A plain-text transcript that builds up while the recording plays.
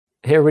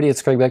Hey everybody,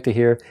 it's Beckta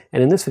here,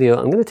 and in this video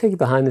I'm going to take you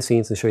behind the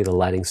scenes and show you the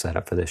lighting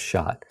setup for this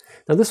shot.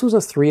 Now this was a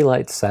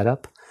 3-light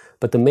setup,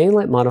 but the main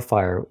light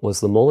modifier was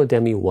the Mola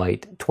Demi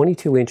white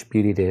 22-inch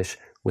beauty dish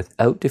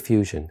without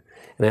diffusion.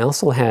 And I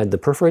also had the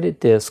perforated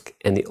disc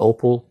and the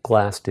opal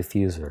glass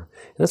diffuser.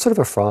 And that's sort of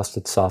a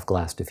frosted soft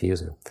glass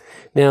diffuser.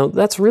 Now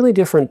that's really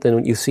different than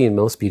what you see in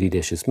most beauty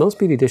dishes. Most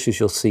beauty dishes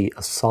you'll see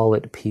a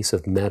solid piece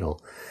of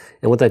metal.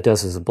 And what that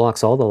does is it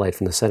blocks all the light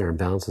from the center and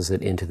bounces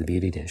it into the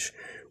beauty dish.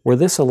 Where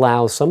this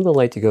allows some of the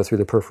light to go through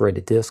the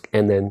perforated disc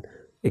and then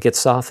it gets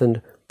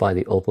softened by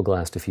the opal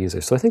glass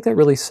diffuser. So I think that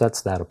really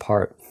sets that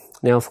apart.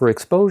 Now for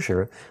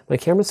exposure, my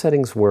camera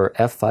settings were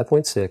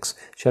f5.6,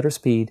 shutter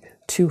speed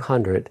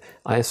 200,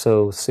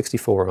 ISO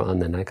 64 on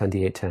the Nikon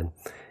D810.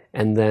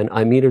 And then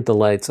I metered the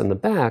lights on the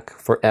back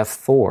for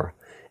f4.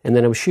 And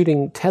then I was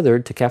shooting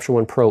tethered to Capture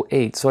One Pro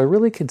 8, so I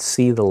really could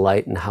see the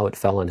light and how it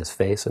fell on his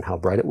face and how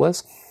bright it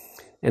was.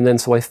 And then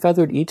so I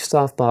feathered each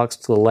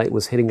softbox till the light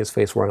was hitting his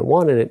face where I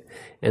wanted it,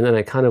 and then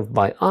I kind of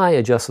by eye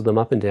adjusted them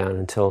up and down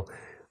until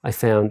I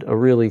found a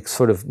really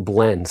sort of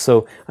blend.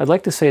 So I'd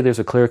like to say there's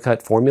a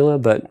clear-cut formula,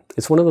 but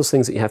it's one of those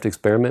things that you have to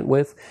experiment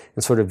with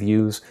and sort of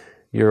use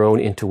your own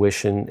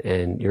intuition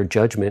and your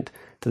judgment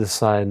to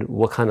decide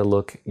what kind of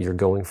look you're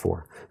going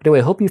for. But anyway,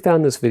 I hope you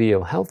found this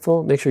video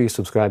helpful. Make sure you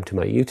subscribe to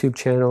my YouTube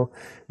channel.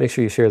 Make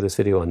sure you share this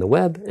video on the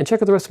web, and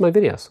check out the rest of my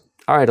videos.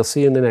 All right, I'll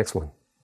see you in the next one.